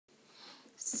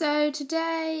So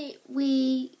today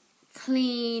we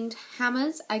cleaned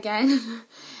hammers again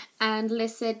and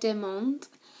Lycée de Mont.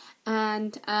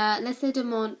 And Lycée de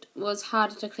Mont was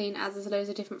harder to clean as there's loads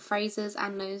of different phrases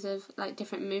and loads of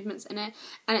different movements in it,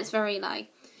 and it's very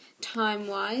time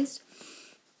wise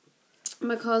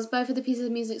because both of the pieces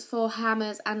of music for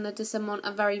hammers and the de Mont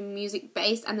are very music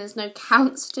based and there's no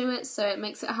counts to it, so it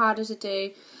makes it harder to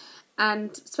do. And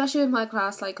especially with my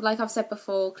class, like I've said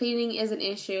before, cleaning is an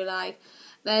issue.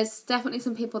 There's definitely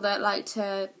some people that like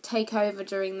to take over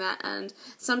during that, and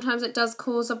sometimes it does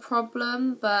cause a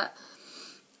problem, but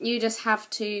you just have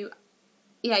to,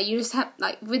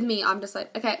 with me, I'm just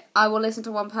okay, I will listen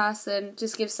to one person,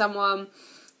 just give someone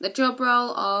the job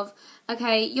role of,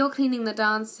 okay, you're cleaning the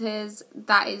dances,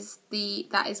 that is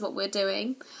what we're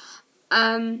doing.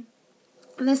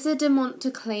 Lycée de Mont to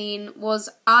clean was,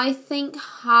 I think,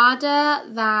 harder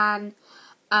than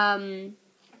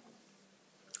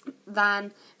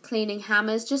cleaning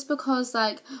hammers, just because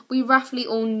we roughly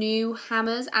all knew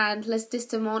hammers, and Lycée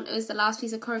de Mont was the last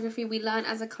piece of choreography we learned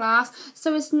as a class,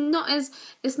 so it's not as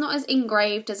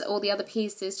engraved as all the other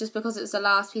pieces, just because it was the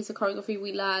last piece of choreography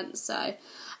we learned. So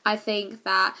I think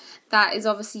that is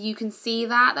obviously, you can see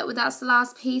that's the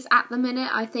last piece at the minute.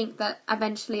 I think that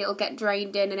eventually it'll get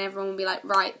drained in and everyone will be like,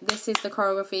 right, this is the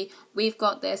choreography, we've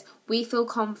got this, we feel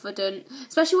confident,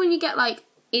 especially when you get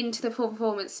into the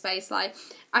performance space.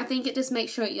 I think it just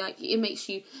makes sure it makes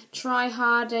you try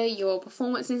harder, your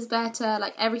performance is better,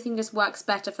 everything just works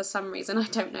better for some reason, I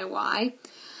don't know why.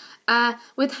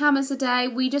 With hammers today,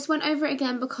 we just went over it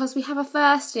again because we have a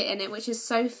first year in it, which is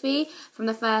Sophie from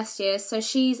the first year, so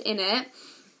she's in it.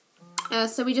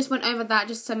 So we just went over that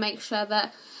just to make sure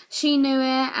that she knew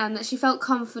it and that she felt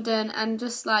confident, and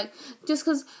just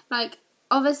because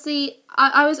obviously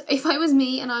I was, if I was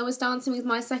me and I was dancing with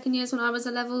my second years when I was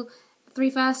a level 3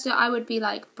 first year, I would be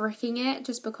bricking it,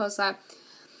 just because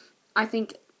I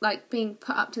think being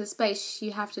put up to the space,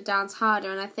 you have to dance harder,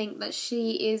 and I think that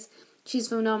she's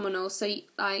phenomenal. So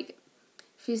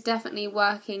she's definitely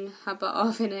working her butt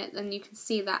off in it, and you can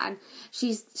see that, and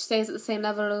she stays at the same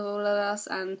level as all of us,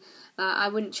 and I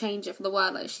wouldn't change it for the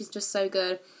world. She's just so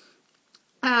good.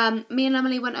 Me and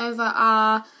Emily went over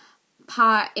our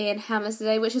part in hammers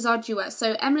today, which is our duet.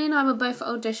 So Emily and I were both at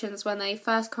auditions when they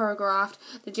first choreographed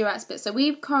the duets bit, so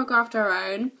we choreographed our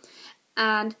own,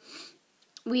 and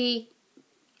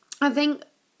I think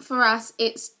for us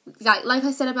it's like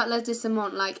I said about Lycée de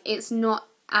Mont, it's not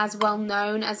as well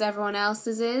known as everyone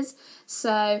else's is,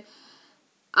 so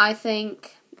I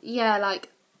think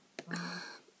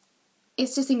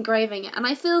it's just engraving it, and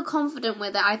I feel confident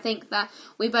with it. I think that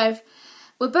we're both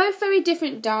very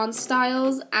different dance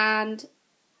styles, and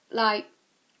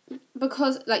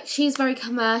because she's very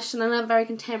commercial and I'm very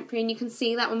contemporary, and you can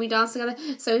see that when we dance together,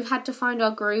 so we've had to find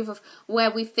our groove of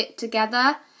where we fit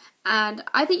together, and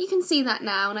I think you can see that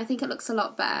now, and I think it looks a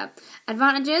lot better.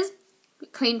 Advantages: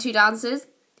 clean 2 dances.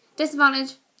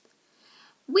 Disadvantage: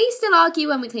 we still argue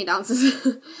when we clean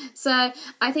dances. So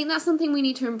I think that's something we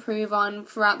need to improve on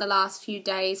throughout the last few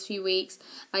days, few weeks.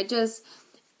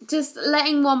 Just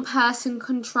letting one person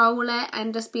control it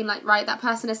and just being right, that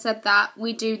person has said that,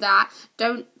 we do that.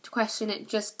 Don't question it,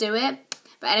 just do it.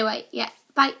 But anyway, yeah,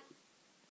 bye.